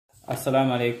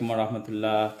Assalamualaikum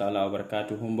warahmatullahi taala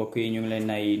wabarakatuh. Mbokk yi ñu ngi leen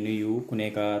nay nuyu ku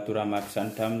nekk turam ak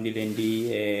santam di leen di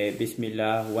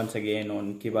bismillah once again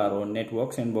on Kibaro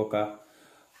Network seen mbokka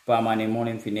Pamane moo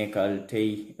leen fi nekkal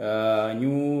tey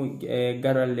ñu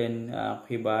garal leen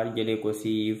xibaar jëlee ko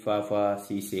si Fafa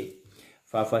Ceesay.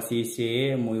 Fafa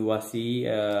Ceesay muy wax si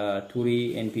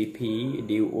turi NPP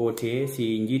di oote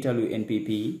si njiitalu NPP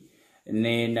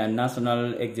ne na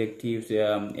National Executives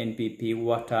NPP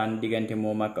waxtaan diggante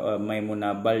moom ak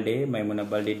Maimuna Baldeh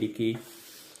di ki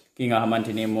nga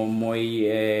xamante ne moom mooy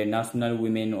National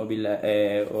Women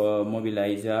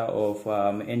Mobilizer of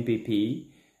NPP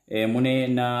mu ne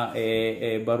na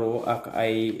Barrow ak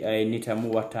ay nitam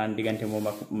waxtaan diggante moom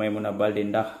ak Maimuna Baldeh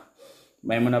ndax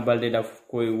Maimuna Baldeh daf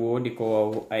koy woo di ko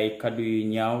wax ay kaddu yu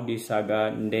ñaaw di saga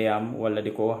ndeyam wala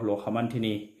di ko wax loo xamante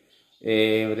ni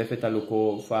refetalu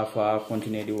ko Fafa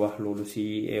continuer di wax loolu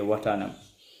si waxtaanam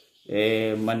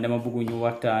man dama bëgg ñu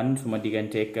waxtaan suma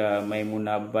digganteeg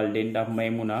Maimuna Baldeh ndax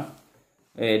Maimuna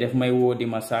def may woo di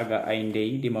ma saga ay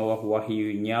ndey di ma wax yu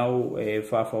ñaaw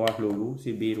Fafa wax loolu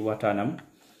si biir waxtaanam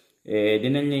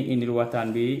dinañ leen indil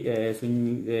waxtaan bi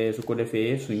suñ su ko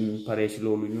defee suñ pare si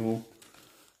loolu ñu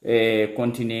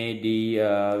continuer di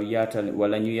yaatal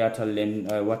wala ñu yaatal leen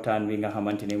waxtaan bi nga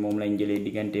xamante ne moom lañ jëlee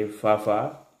diggante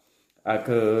Fafa ak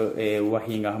wax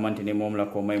yi nga xamante ne moom la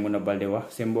ko Maimuna Baldeh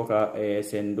wax seen mbokka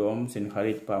seen doom seen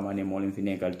xarit Pamane moo leen fi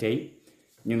nekkal tey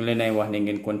ñu ngi leen ay wax ne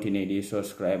ngeen continuer di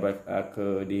subscribe ak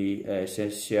di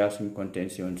share suñu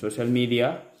content on social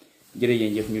media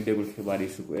jërëjëf ñu déglu xibaar yi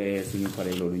suñu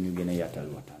pare loolu ñu gën a yaatal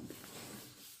waxtaan bi.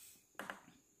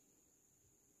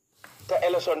 te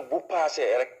élection bu passé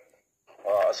rek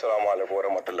asalaamaaleykum wa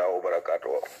rahmatullahi wa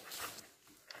barakatuh.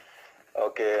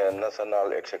 Ok,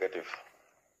 National Executive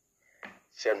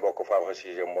seen mbokk Fafa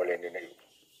Ceesay moo leen di nuyu.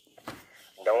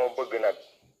 Dama bëgg nag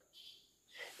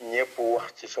ñëpp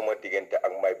wax ci suma diggante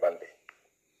ak May Baldeh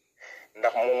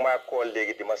ndax mu maa koo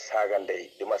léegi di ma saaga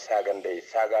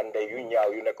ndey yu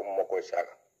ñaaw yu nekk mu ma koy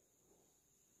saaga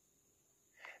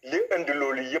li indi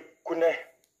loolu yëpp ku ne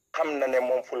xam na ne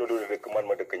moom fu la doon dëkk man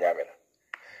ma dëkk ñaame na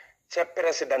ca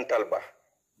présidental ba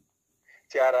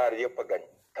ci araar yëpp a gañ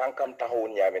tànkam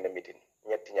taxawul ñaame na mitin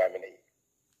ñetti ñaame na yi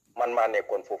man maa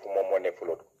nekkoon foofu moom moo nekk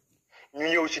Fuladu ñu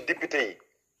ñëw si député yi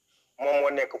moom moo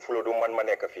nekk Fuladu man ma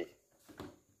nekk fii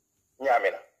ñaame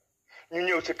na ñu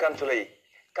ñëw si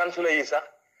kansula yi sax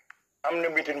am na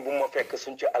mitin bu ma fekk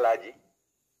suñ ci alaaji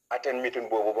aten mitin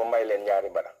boobu ba may leen ñaari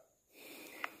bana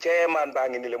ceemaan baa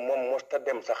ngi ni le moom mosta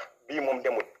dem sax bii moom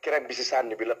demut kerek bi si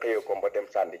sànni bi la xëyee ko ba dem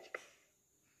sànni ci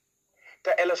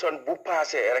te élection bu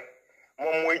passé rek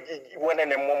moom mooy wane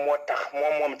ne moom moo tax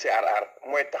moom ci aar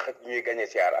mooy tax ñuy gañe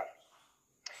ci aar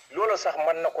loolu sax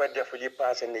man na koy def yi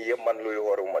passé ni yëpp man luy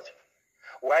waruma ci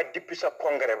waaye depuis sa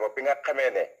congrès ba bi nga xamee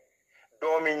ne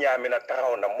doomi ñaami na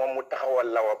taxaw na moom mu taxawal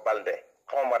Lawa Baldeh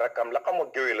xawma rakam la xawma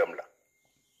géwélam la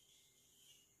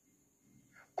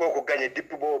kooku gañe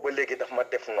depuis boobu ba léegi daf ma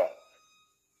def noonu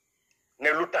ne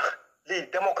lu tax lii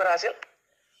démocratie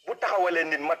bu taxawalee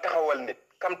nit ma taxawal nit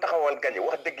kam taxawal gañe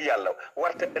wax dëgg yàlla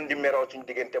warta indi meroo suñ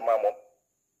diggante maa moom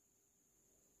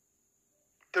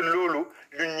te loolu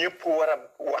lu ñëpp war a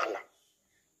wax la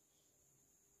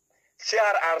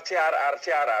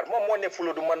CRR moom moo ne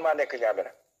Fuladu man maa nekk ñaame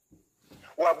na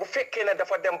waaw bu fekkee ne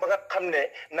dafa dem ba nga xam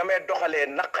ne na may doxalee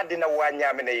naqadina waa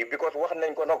ñaame na yi because wax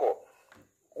nañ ko na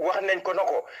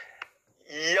ko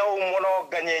yow mënoo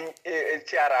gañee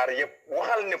CRR yëpp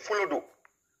waxal ne Fuladu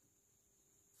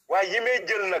waaye yi may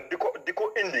jël nag di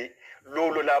ko indi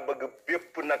loolu laa bëgg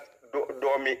bépp nag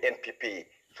doomi NPP yi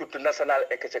surtout National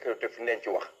Executive nañ ci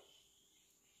wax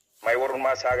may warul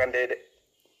maa saaga ndey de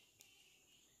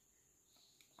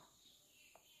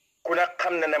ku ne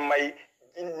xam ne may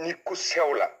nit ku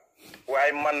sew la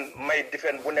waaye man may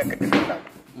difen bu nekk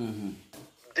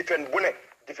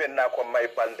difen naa ko May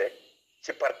Baldeh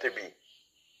ci parti bi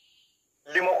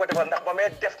li ma ko defal ndax ba may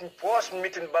def post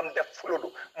meeting ba mu def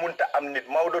Fuladu munta am nit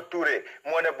Maodo Touré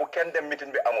moo ne bu kenn dem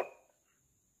meeting bi amul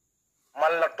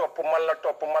man la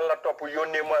topp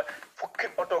yónnee ma fukki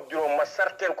oto ak juróom ma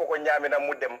sarteel ko ñaami na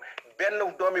mu dem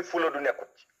benn doomi Fuladu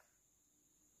nekkut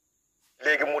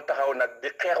léegi mu taxaw nag di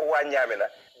xeex waa ñaami na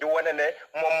di wane ne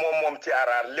moom ci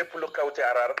araar lépp lu xew ci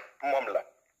araar moom la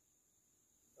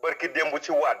barki démb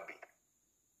ci waat bi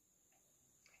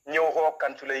ñëw xoo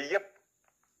kansula yépp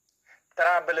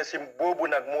trabale sim boobu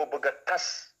nag moo bëgg a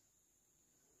tas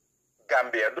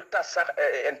Gambia du tas sax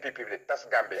NPP bi tas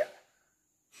Gambia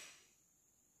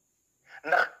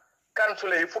ndax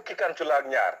kansula yi fukki kansula ak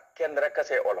ñaar kenn rek a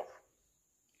see olof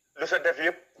lu sa def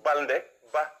yëpp Baldeh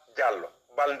ba Jallow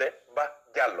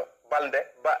Diallo Balde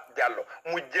ba Diallo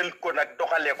mu jël ko nag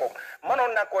doxalee ko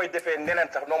mënoon na koy defee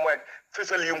neneen sax noonu mooy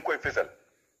fësal yu mu koy fësal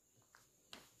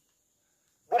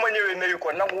bu ma ñëwee nuyu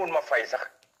ko nanguwul ma fay sax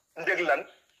ndég lan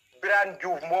Birane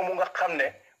Diouf moomu nga xam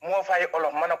ne moo fay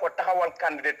olof mën na ko taxawal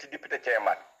candidat ci député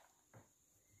Thiéman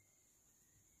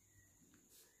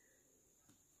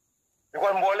bi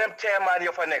kon mboolem Thiéman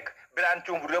ya fa nekk Birane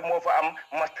Diouf rek moo fa am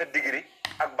master degree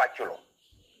ak bachelor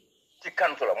ci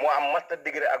kansula moo am master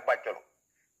degree ak bachelor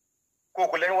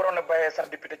kooku lañ waroon a bàyyee sax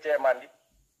député Thiéman bi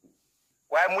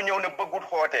waaye mu ñëw ne bëggut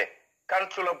xootee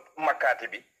kansula makkaati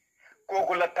bi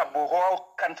kooku la tabbu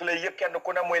xoo kansula yëpp kenn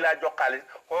ku ne muy laa jox xaalis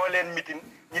xoo leen mitin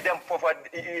ñi dem foofa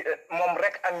moom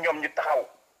rek ak ñoom ñu taxaw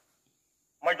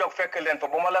ma jóg fekk leen fa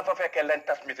bu ma la fa fekkee leen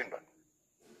tas mitin ba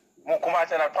mu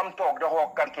commencé na fam toog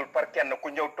doxoo kansul par kenn ku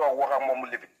ñëw toog wax ak moom mu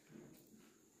libi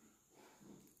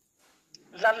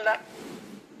lan la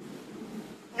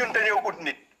ñun dañoo ut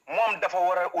nit moom dafa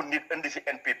war a ut nit indi si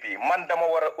NPP man dama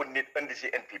war a ut nit indi si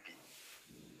NPP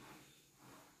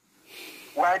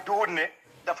waaye duwut ne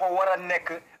dafa war a nekk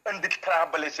indi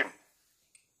tribalism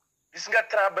gis nga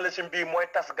tribalism bii mooy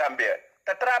tas Gambia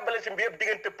te tribalism bi yëpp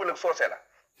diggante pël ak soose la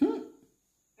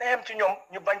na yem ci ñoom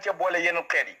ñu bañ ca boole yeneen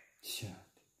xeet yi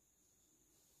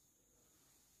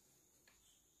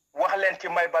wax leen ci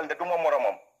May Balde du ma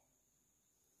moromam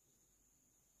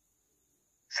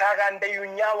saaga ndey yu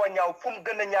ñaaw a ñaaw fu mu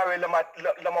gën a ñaawee la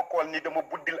ma kool nii dama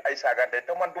buddil ay saaga ndey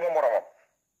te man du ma moromam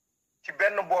ci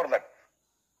benn boor nag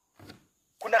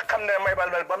ku ne xam ne May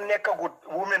Balde ba mu nekkagut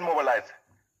women mobilize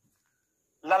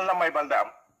lan la May Balde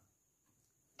am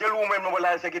jël women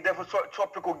mobilize gi dafa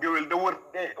soppi ko géwél da wër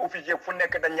officier fu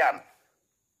nekk da ñaan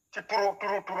ci turu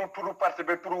parti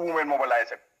bi turu women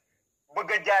mobilize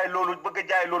bëgg a jaay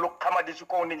loolu xamadi si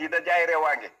kaw nit ñi da jaay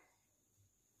reewaange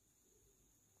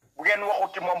bu ngeen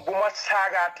waxut ci moom bu ma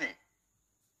saagaati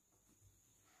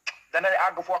danay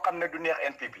àgg foo xam ne du neex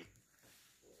NPP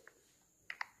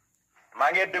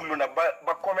maa ngi déglu na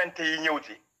ba commenté yi ñëw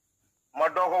ci ma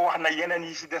doog a wax na yeneen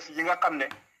yi si des yi nga xam ne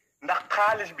ndax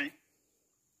xaalis bi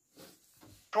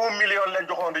 2 millions lañ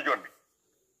joxoon région bi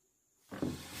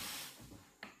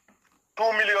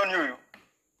 2 millions yooyu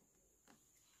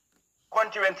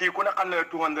constituency yi ku ne xam ne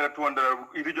 200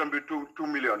 région bi 2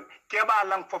 millions Kéba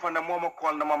Lang Fofana moo ma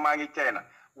kool na ma maa ngi China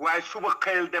waaye suba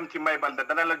xëyal dem ci May Balde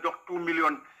dana la jox 2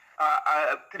 millions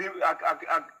ak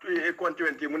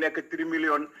constituency mu nekk 3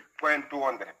 millions point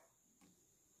 200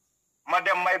 ma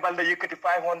dem May Balde yëkkati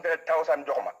 500,000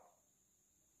 jox ma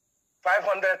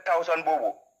 500,000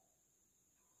 boobu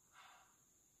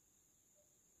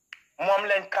moom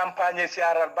lañ campagne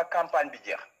siaral ba campagne bi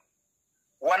jeex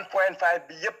 1.5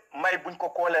 bi yëpp may buñ ko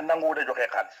koolee nanguwul a joxe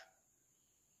xaalis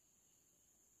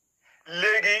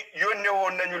léegi yónnee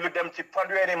woon nañu lu dem ci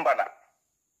fanweeri mbana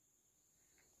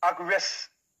ak West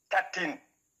 13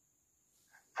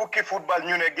 fukki football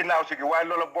ñu ne ginnaaw si gi waaye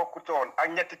loolu bokku toon ak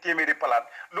ñetti téeméeri palaat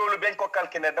loolu bañ ko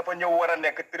calculé dafa ñëw war a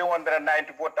nekk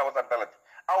 $394,000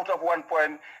 out of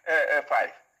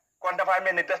 1.5 kon dafa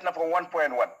mel ni des na fa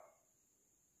 1.1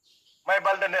 May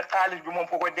Balde ne xaalis bi moom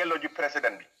foo koy delloo ji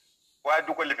président bi waaye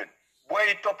du ko lifin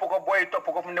booy topp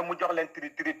ko fu ne mu jox leen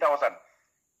 3,000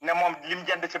 ne moom lim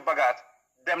jënd ci bagage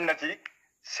dem na ci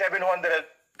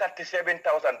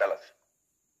 $737,000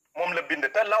 moom la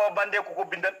bind te Lawa Baldeh ku ko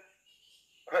bindal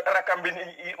rakam bi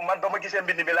man ba ma gisee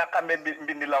mbind bi laa xamee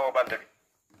mbindi Lawa Baldeh bi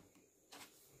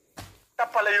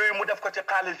tappale yooyu mu def ko ci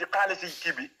xaalis yi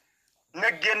kii bi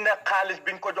na génne xaalis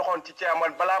biñ ko joxoon ci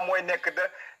Thiéman balaa mooy nekk da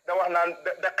wax naan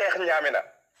da xeex Ñaamina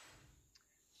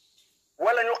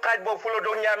wala ñu xaaj boobu fu la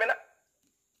doog Ñaamina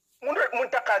mun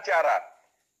taqaa ci araat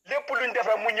lépp luñ def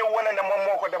rek mu ñëw wane ne moom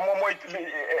moo ko def moom mooy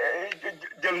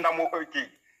jël ndamu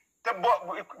kii te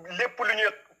lépp lu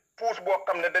ñuy puus boo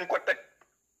xam ne dañ ko teg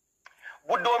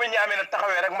bu doomi Ñaamina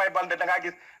taxawee rek May Balde da ngaa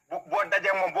gis boo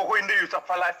dajee moom boo koy ndeyu sax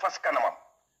fa laay fas kanamam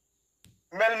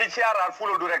mel ni ci araat fu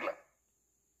la du rek la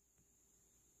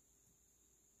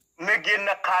na génn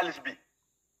xaalis bi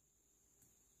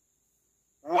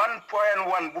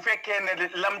 1.1 bu fekkee ne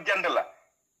lam jënd la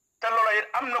te loolu it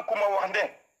am na ku ma wax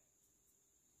ne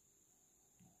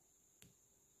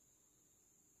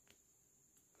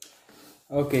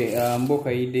ok mbokk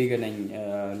yi dégg nañ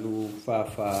lu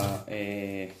Fafa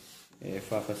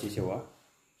Ceesay wax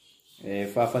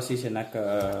Fafa Ceesay nag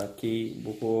kii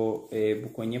bu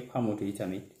ko ñëpp xamutu yi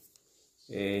tamit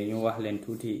ñu wax leen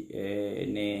tuuti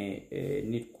ne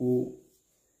nit ku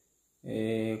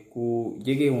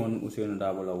jege woon Ousainou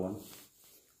Darboe la woon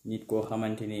nit koo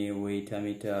xamante ne woy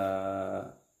tamit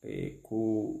ku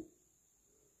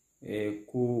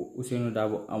Ousainou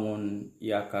Darboe amoon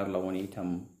yaakaar la woon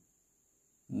itam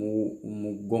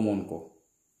mu gomoon ko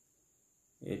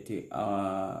te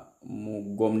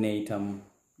mu gomne itam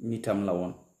nitam la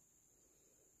woon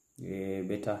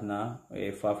ba tax na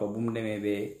Fafa bu mu demee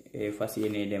ba fas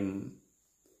yéene dem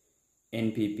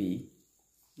NPP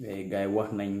gaay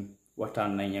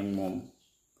waxtaan nañ ak moom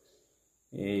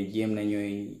jéem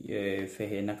nañuy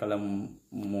fexe naka la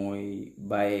mooy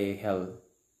bàyyee xel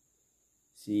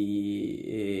si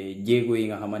jéego yi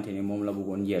nga xamante ni moom la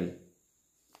bëggoon jël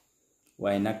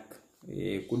waaye nag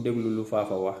ku déglu lu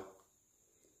Fafa wax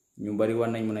ñu bari war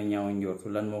nañ mën a ñaaw njortu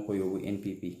lan moo ko yóbbu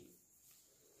NPP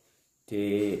te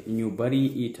ñu bari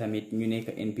i tamit ñu nekk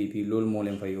NPP loolu moo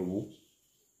leen fa yóbbu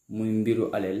muy mbiru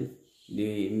alel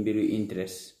di mbiru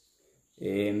interest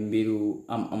mbiru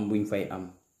am buñ fay am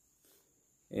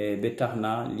ba tax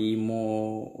na lii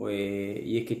moo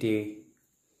yëkkatee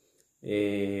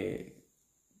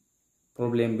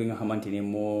problème bi nga xamante ni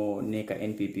moo nekk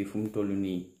NPP fu mu toll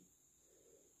nii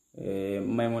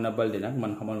Maimuna Baldeh nag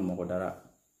man xamaluma ko dara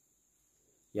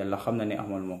yàlla xam na ne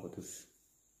xamaluma ko tus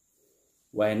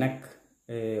waaye nag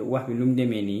wax bi lu mu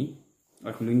demee nii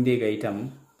ak luñ dégga itam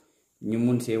ñu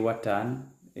mun see waxtaan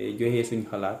joxe suñ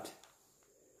xalaat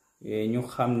ñu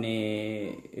xam ne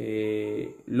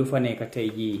lu fa nekk tey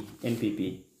jii NPP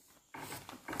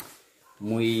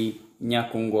muy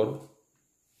ñàkk ngor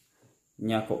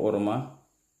ñàkk orma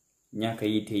ñàkk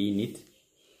yitte yi nit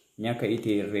ñàkk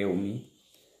yitte réew mi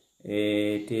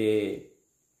te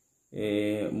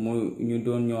mu ñu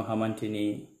doon ñoo xamante ni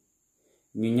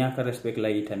ñu ñàkk respect la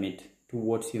yi tamit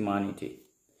towards humanity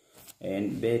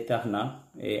ba tax na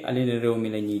alal réew mi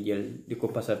la ñuy jël di ko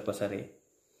pasare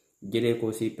jëlee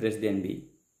ko si président bi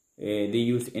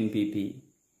di use NPP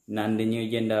naan dañuy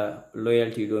jënda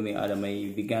loyalty doomi aadama yi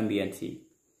bi Gambian si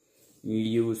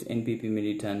ñuy use NPP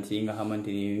militants yi nga xamante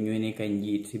ni ñooy nekk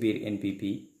njiit si biir NPP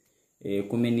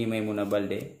ku mel ni Maimuna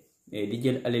Baldeh di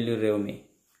jël alal réew mi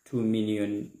 $2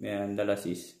 million nga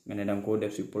ne danga koo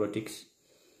def si politics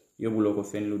yóbbuloo ko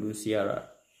fenn lu dul CRR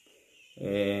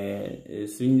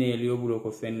suñ ne yóbbuloo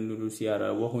ko fenn lu dul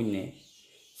CRR waxuñ ne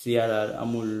CRR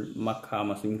amul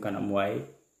makkaama suñ kanam waaye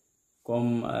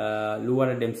comme lu war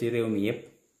a dem si réew mi yépp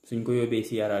suñ ko yóbbee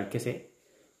CRR kese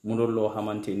mu doon loo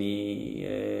xamante ni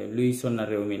luy sonna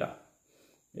réew mi la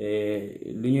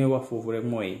lu ñuy wax foofu rek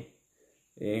mooy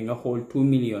nga xool 2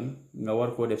 million nga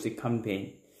war koo def si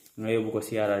campagne nga yóbbu ko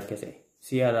CRR kese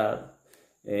CRR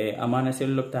amaana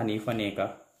seen lopitaan yi fa nekka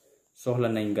soxla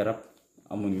nañ garab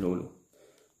amuñ loolu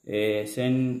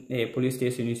seen police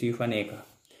station yi si fa nekka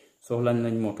soxla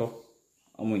nañ moto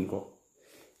amuñ ko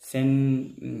seen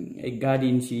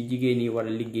guardian si jigéen yi war a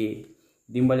liggéey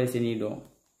dimbale seeni doom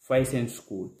fay seen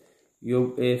school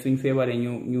suñ feebaree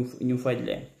ñu faj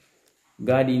leen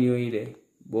guardian yooyu de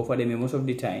boo fa demee most of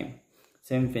the time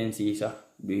seen fence yi sax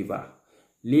duy baax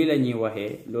lii la ñuy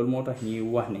waxee loolu moo tax ñuy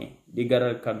wax ne di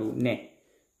garal kaddu ne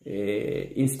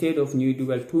instead of ñuy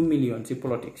dugal 2 million si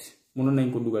politics mënoon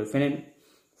nañ ko dugal feneen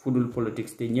fudul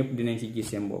politics te ñëpp dinañ si gis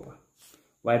seen boppa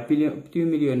waaye 2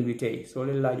 million bi tey soo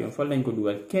leen laajoon fan lañ ko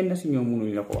dugal kenn si ñoom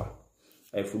mënuñ la ko wax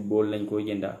ay football lañ ko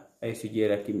jënda ay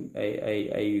sujeer ak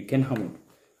ay kenn xamul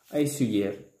ay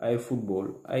sujeer ay football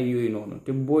ay yooyu noonu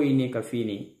te booy nekk fii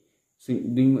nii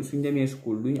suñ demee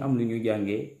school duñ am lu ñu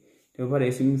jàngee te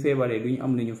pare suñ feebaree duñ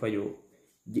am lu ñu fajoo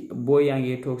boo yaa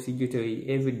ngi toog si jote yi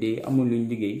everyday amul luñ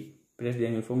liggéey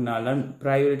président bi foog naa lan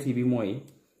priority bi mooy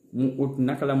mu ut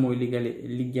naka la mooy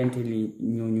liggante li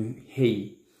ñooñu xëy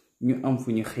ñu am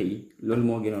fu ñu xëy loolu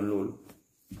moo gënoon loolu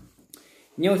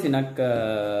ñëw si nag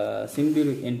si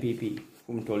mbiru NPP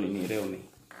fu mu toll nii réew mi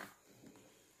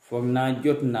foog naa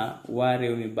jot na waa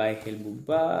réew mi bàyyi xel bu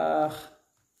baax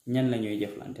ñan la ñuy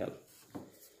jëflanteel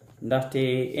ndaxte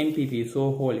NPP soo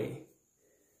xoolee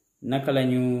naka la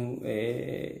ñu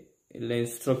lay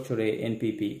structure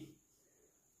NPP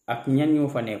ak ñan ñoo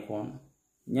fa nekkoon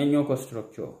ñan ñoo ko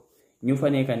structure ñu fa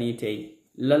nekka nii tey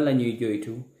lan la ñuy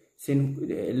joytu seen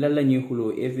lan la ñuy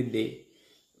xuloo everyday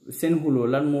seen xuloo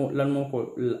lan moo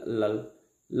ko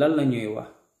lan la ñuy wax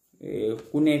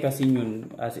ku nekk si ñun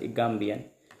as Gambian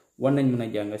war nañ mën a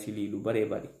jàng si lii lu baree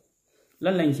bari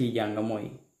lan lañ siy jàng mooy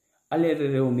alal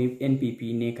réew mi NPP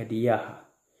nekk di yaaxa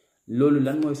loolu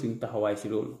lan mooy suñ taxawaay si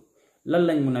loolu lan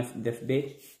lañ mën a def ba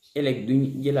ëllëg duñ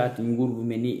jëlaat nguur bu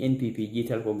mel ni NPP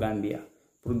jiital ko Gambia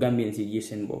pour Gambien si gis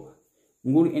seen bopp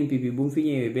nguur NPP bu mu fi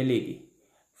ñëwee ba léegi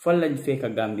fan lañ fekk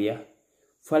Gambia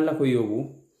fan la ko yóbbu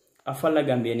ak fan la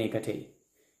Gambia nekk tey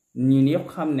ñun yëpp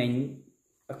xam nañ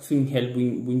ak suñ xel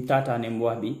buñ taataane mu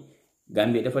wax bi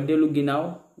Gambia dafa dellu ginnaaw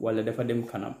wala dafa dem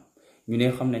kanam ñu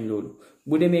ne xam nañ loolu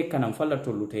bu demee kanam fan la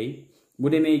tollu tey bu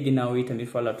demee ginnaaw yi tamit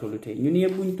fan la tollu tey ñun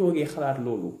yëpp buñ toogee xalaat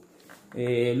loolu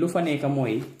lu fa nekk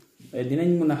mooy dinañ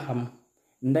mën a xam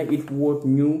ndax it woot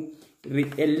ñu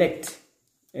re-elect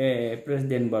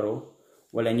président Barrow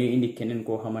wala ñu indi keneen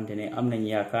koo xamante ne am nañ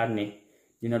yaakaar ne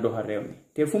dina doxal réew mi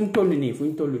te fu mu toll nii fu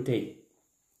ñu toll tey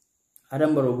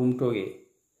Adama Barrow bu mu toogee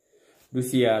du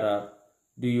CRR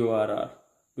du URR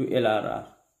du LRR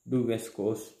du West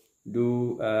Coast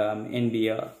du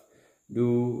NBR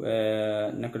du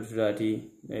naka tuddaati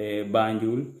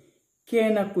Banjul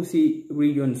kenn ku si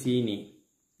region sii nii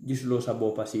gisuloo sa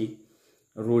boppa si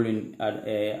ruling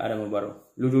Adama Barrow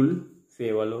lu dul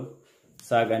feewalo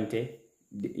saagante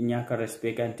ñàkk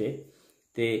respectante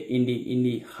te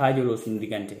indi xaajaloo suñu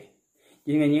diggante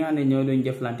gis nga ñi nga xam ne ñoo doon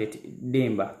jëflante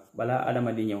démba balaa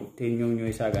Adama di ñëw te ñoom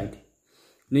ñooy saagante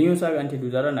li ñoo saagante du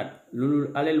dara nag lu dul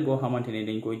alal boo xamante ne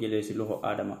dañ koo jëlee si loxo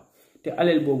Adama te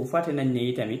alal boobu fàtte nañ ne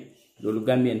itamit loolu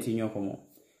Gambien si ñoo ko moom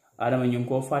Adama ñu ngi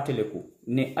koo fàttaleku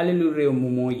ne alalu réew mu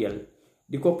moo jël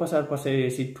di ko pasare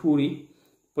si tuuri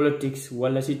politics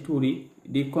wala si tuuri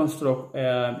di construct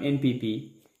NPP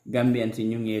Gambien si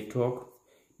ñu ngi toog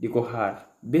di ko xaar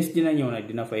bés dina ñëw nag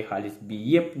dina fay xaalis bi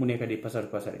yépp mu nekk di pasare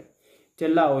te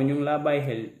laawo ñu ngi laa bàyyi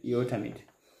xel yow tamit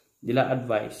di la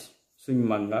advice suñ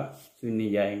mag nga suñ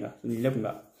nijaay nga suñ lépp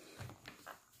nga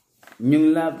ñu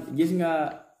ngi laa gis nga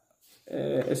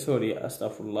sorry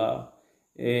astafurlah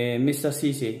Mr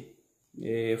Ceesay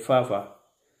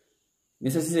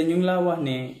Mr Ceesay ñu ngi laa wax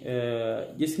ne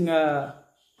gis nga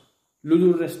lu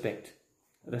dul respect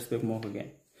moo ko gën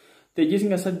te gis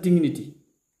nga sa dignity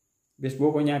bés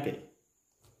boo ko ñàkkee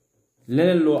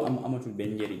leneen loo amatul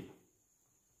benn njëriñ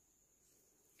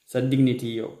sa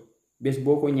dignity yow bés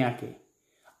boo ko ñàkkee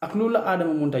ak lu la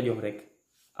Adama mënta jox rek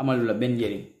amalu la benn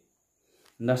njëriñ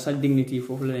ndax sa dignity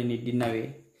foofu la leen nit di nawee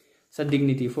sa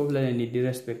dignity foofu la leen nit di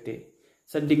respecté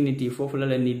sa dignity foofu la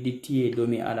leen nit di téye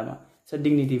doomi Adama sa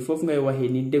dignity foofu ngay waxee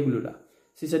nit déglu la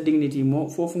si sa dignity moo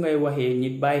foofu ngay waxee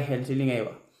nit bàyyi xel si li ngay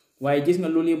wax waaye gis nga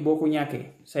loolu yëpp boo ko ñàkkee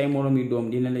say moromi doom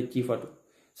dina la ciifatu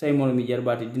say moromi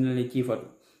jarbaati dina la ciifatu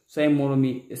say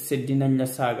moromi set dinañ la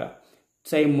saaga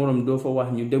say morom doo fa wax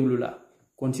ñu déglu la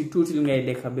kon si tuuti li ngay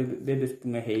dekka ba bés bu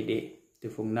nga xëy dee te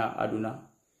foog naa àdduna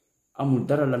amul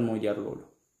dara lan moo jar loolu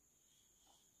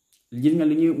gis nga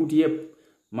li ñuy ut yëpp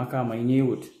makaama yi ñuy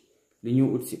ut li ñuy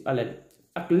ut si alal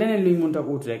ak leneen luñ mënta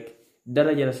ut rek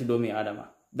daraja la si doomi Adama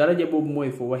daraja boobu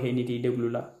mooy foo waxee nit yi déglu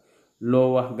la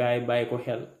loo wax gaay bàyyi ko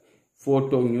xel foo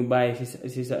toog ñu bàyyi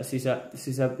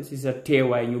si sa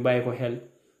teewaay ñu bàyyi ko xel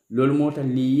loolu moo tax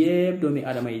lii yëpp doomi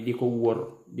Adama yi di ko wóor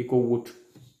di ko wut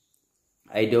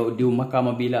ay diw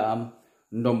makaama bi la am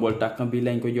ndombol tànk bi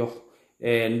lañ ko jox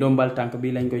ndombal tànk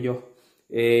bi lañ ko jox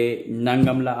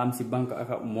nangam la am si banque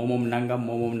ak moomoom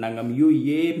nangam yooyu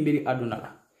yëpp mbiri àdduna la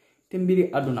te mbiri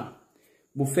àdduna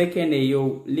bu fekkee ne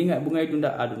yow bu ngay dunda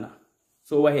àdduna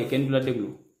soo waxee kenn du la déglu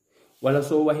wala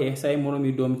soo waxee say moroom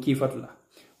yi doom kiifatu la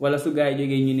wala su gaay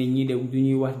jógee ñu ne ñii de du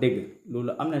ñuy wax dëgg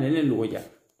loolu am na leneen lu ko jar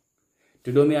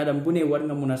te doomi Aadama bu ne war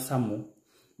nga mun a sàmm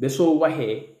ba soo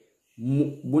waxee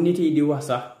bu nit yi di wax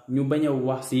sax ñu bañ a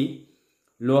wax si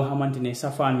loo xamante ne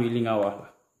safaan wi li nga wax la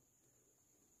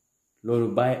loolu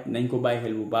nañ ko bàyyi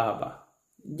xel bu baax a baax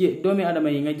doomi Aadama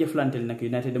yi nga jëflanteel nag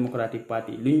United Democratic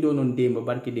Party lu ñu doonoon démb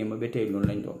barki démb ba tey loolu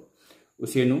lañ doon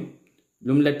Ousseynou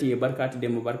lu mu la téye barkaati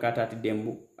démb barkaataati démb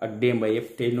ak démba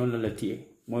yëpp tey noonu la téye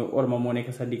mooy orma moo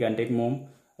nekk sa digganteeg moom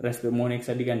respect moo nekk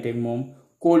sa digganteeg moom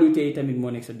kóolute yi tamit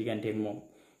moo nekk sa digganteeg moom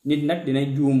nit nag dina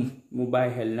juum mu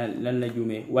bàyyi xel lan la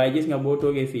juumee waaye gis nga boo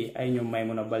toogee fii ay ñoom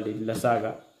Maimuna Baldeh di la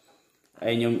saaga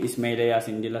ay ñoom Ismaila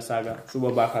Yasin di la saaga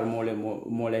suba Bakar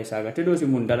moo lay saaga te doo si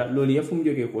mun dara loolu yëpp fu mu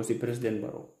jógee ko si président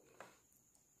Barrow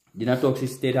dina toog si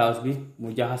State House bi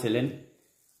mu jaxase leen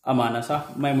amaana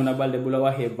sax Maimuna Baldeh bu la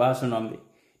waxee baasonom bi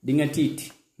di nga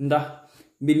tiit ndax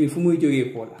mbir mi fu muy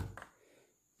jógee ko la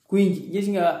kuy gis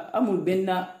nga amul benn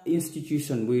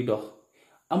institution buy dox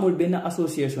amul benn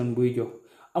association buy jox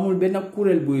amul benn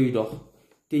kuréel buy dox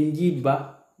te njiit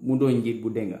ba mu doon njiit bu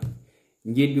denga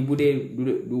njiit bi bu dee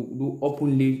du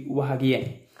open li wax ak yéen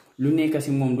lu nekk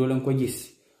si moom doo leen ko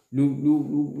gis lu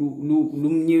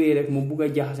ñëwee rek mu bugg a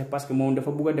jaxase parce que moom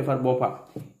dafa bugg a defar boppam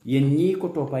yéen ñii ko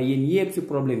toppa yéen yépp si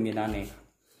problème yi naa nekk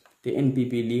te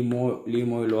NPP lii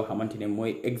mooy loo xamante ne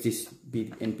mooy exist biir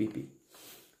NPP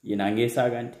yéen a ngee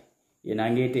saagante yéen a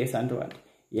ngee tee sant wante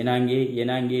yéen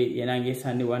a ngee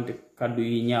sànni wante kaddu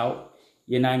yi ñaaw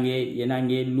yéen a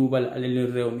ngee luubal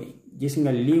alal réew mi gis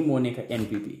nga lii moo nekk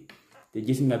NPP te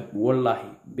gis nga wallahi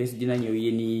bés dina ñëw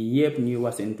yéen yi yépp ñuy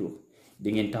wax seen tur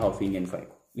di ngeen taxaw fii ngeen fay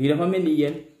ko lii dafa mel ni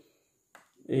yéen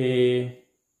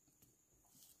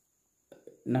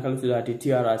naka la tuddaati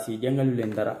TRRC jàngalu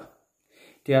leen dara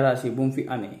TRRC bu mu fi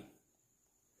amee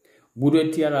bu dee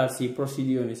TRRC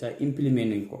procédure mi sax implémenté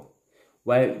nuñ ko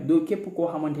waaye doo képp koo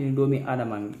xamante ni doomi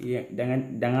aadama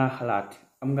danga xalaat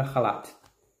am nga xalaat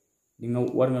di nga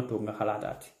war nga toog nga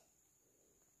xalaataat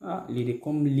lii de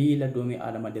comme lii la doomi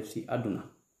aadama def si àdduna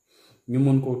ñu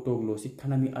mën koo toogloo si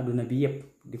kanami àdduna bi yépp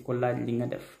di ko laaj li nga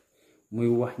def muy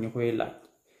wax ñu koy laaj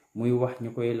muy wax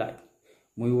ñu koy laaj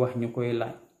muy wax ñu koy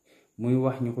laaj muy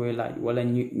wax ñu koy laaj wala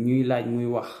ñuy laaj muy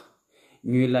wax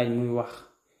ñuy laaj muy wax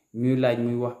ñuy laaj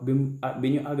muy wax bi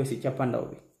ñu àgg si cappandaw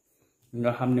bi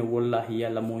nga xam ne wallahi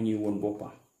yàlla moo ñuy woon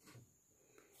boppam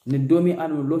ne doomi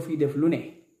aadama loo fi def lu ne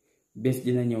bés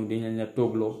dina ñëw dinañ la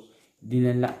toogloo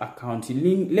dinañ la account si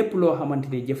li lépp loo xamante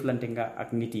ne jëflante nga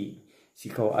ak nit yi si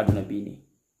kaw àdduna bii nii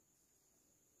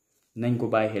nañ ko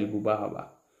bàyyi xel bu baax a baax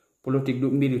politique du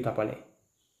mbiru tapale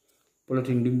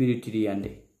politique du mbiru tiriyande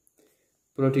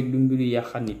politique du mbiru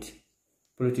yàqa nit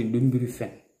politique du mbiru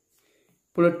fen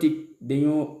politique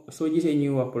dañoo soo gisee ñuy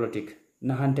wax politique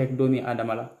naxanteeg doomi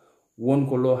aadama la woon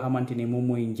ko loo xamante ne moom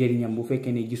mooy njëriñam bu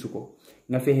fekkee ne gisu ko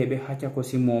nga fexe ba xàcca ko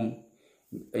si moom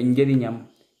njëriñam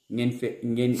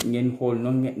ngeen xool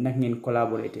noonu nag ngeen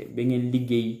collaboré ba ngeen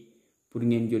liggéey pour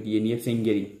ngeen jot yéen yëpp seen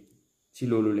njëriñ si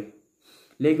loolu la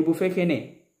léegi bu fekkee ne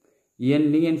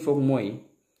yéen li ngeen foog mooy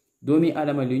doomi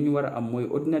aadama li ñu war a am mooy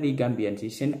ordinary Gambian si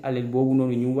seen alal boobu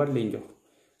noonu ñu war leen jox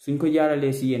suñ ko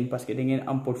jaaralee si yéen parce que da ngeen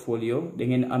am portfolio da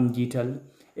ngeen am jiital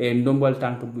ndombal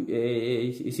tànk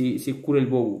si kuréel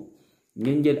boobu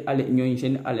ngeen jël alal ñooñu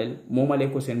seen alal moomale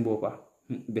ko seen boppa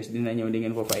bés dina ñëw di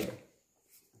ngeen ko fay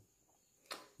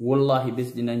wallahi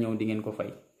bés dina ñëw di ngeen ko fay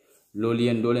loolu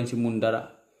yéen doo leen si mun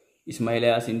dara Ismaila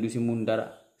Yasin du si mun dara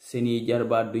seeni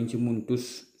jarbaat duñ ci mun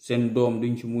tus seen doom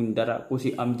duñ ci mun dara ku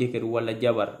si am jëkkër wala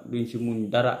jabar duñ ci mun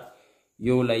dara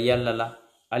yow la yàlla la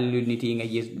alalu nit yi nga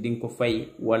gis di nga ko fay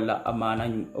wala amaana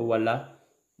wala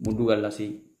mu dugal la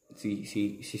si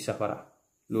safara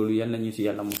loolu yàlla ñu si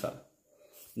yàlla musal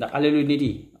ndax alalu nit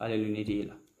yi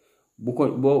la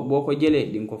boo ko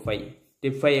jëlee di nga ko fay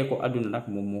te fayee ko àdduna nag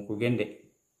moom moo ko gënde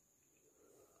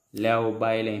leew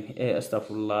bàyyi leen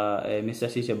astafurlah Mr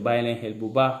Ceesay bàyyi leen xel bu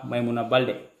baax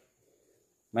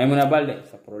Maimuna Baldeh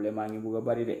sa problème a ngi bugg a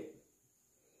bari de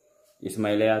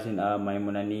Ismaila Yasin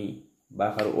Maimuna nii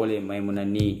Bakar Ole Maimuna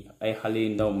nii ay xale yu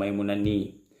ndaw Maimuna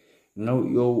nii nga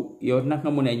yow nag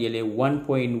nga mën a jëlee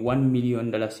 1.1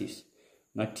 million dollars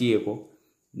nga téye ko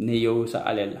ne yow sa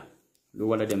alal la lu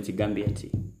wala dem si Gambien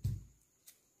si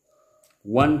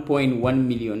 1.1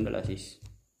 million dollars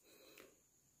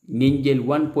ngeen jël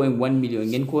 1.1 million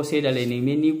ngeen koo seedale ne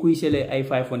mel ni kuy sele ay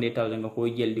 500,000 nga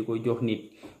koy jël di ko jox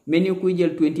nit mel ni kuy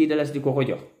jël $20 di ko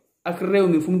jox ak réew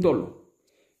mi fu mu toll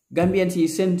Gambien si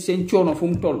seen coono fu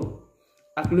mu toll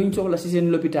ak luñ soxla si seen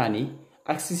lopitaan yi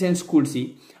ak si seen school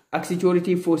si ak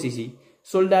security forces yi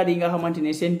soldat yi nga xamante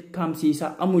ne seen camp si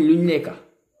sax amul luñ lekka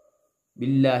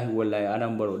billahi wallahi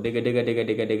Adam Barrow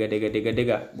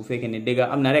dëgga bu fekkee ne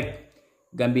dëgga am na rek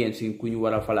Gambien si ku ñu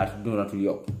war a falaat doonatul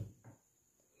yow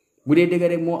bu dee dëgg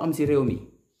rek moo am si réew mi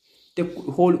te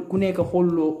ku nekk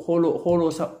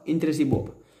xooloo sa intérêt si bopp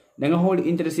danga xool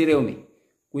intérêt si réew mi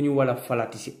ku ñu wala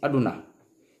falati si aduna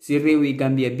si réew yi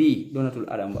Gambia bii doonatul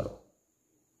Adam Barrow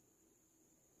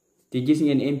te gis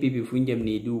ngeen NPP fu ñu jëm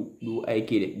nii du ay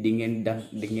kii de di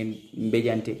ngeen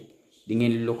mbéjante di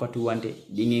ngeen lokatu wante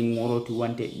di ngeen ngoroti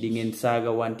wante di ngeen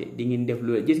saaga wante di ngeen def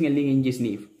loolu gis ngeen li ngeen gis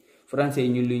nii français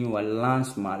ñun lu ñu wax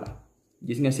lancement la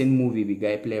gis nga seen movie bi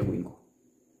gars yi play buñ ko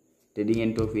te di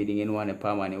ngeen toog fii di ngeen wax ne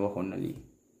Pamane waxoon na lii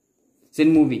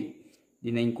seen movie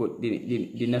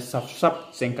dina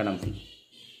saf seen kanam fi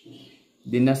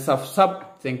dina saf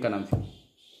seen kanam fi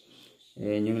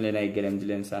ñu ngi leen ay gërëm di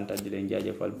leen sant di leen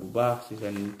jaajëfal bu baax si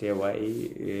seen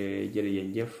teewaay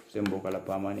jërëjëf seen mbokk la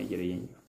Pamane jërëjëf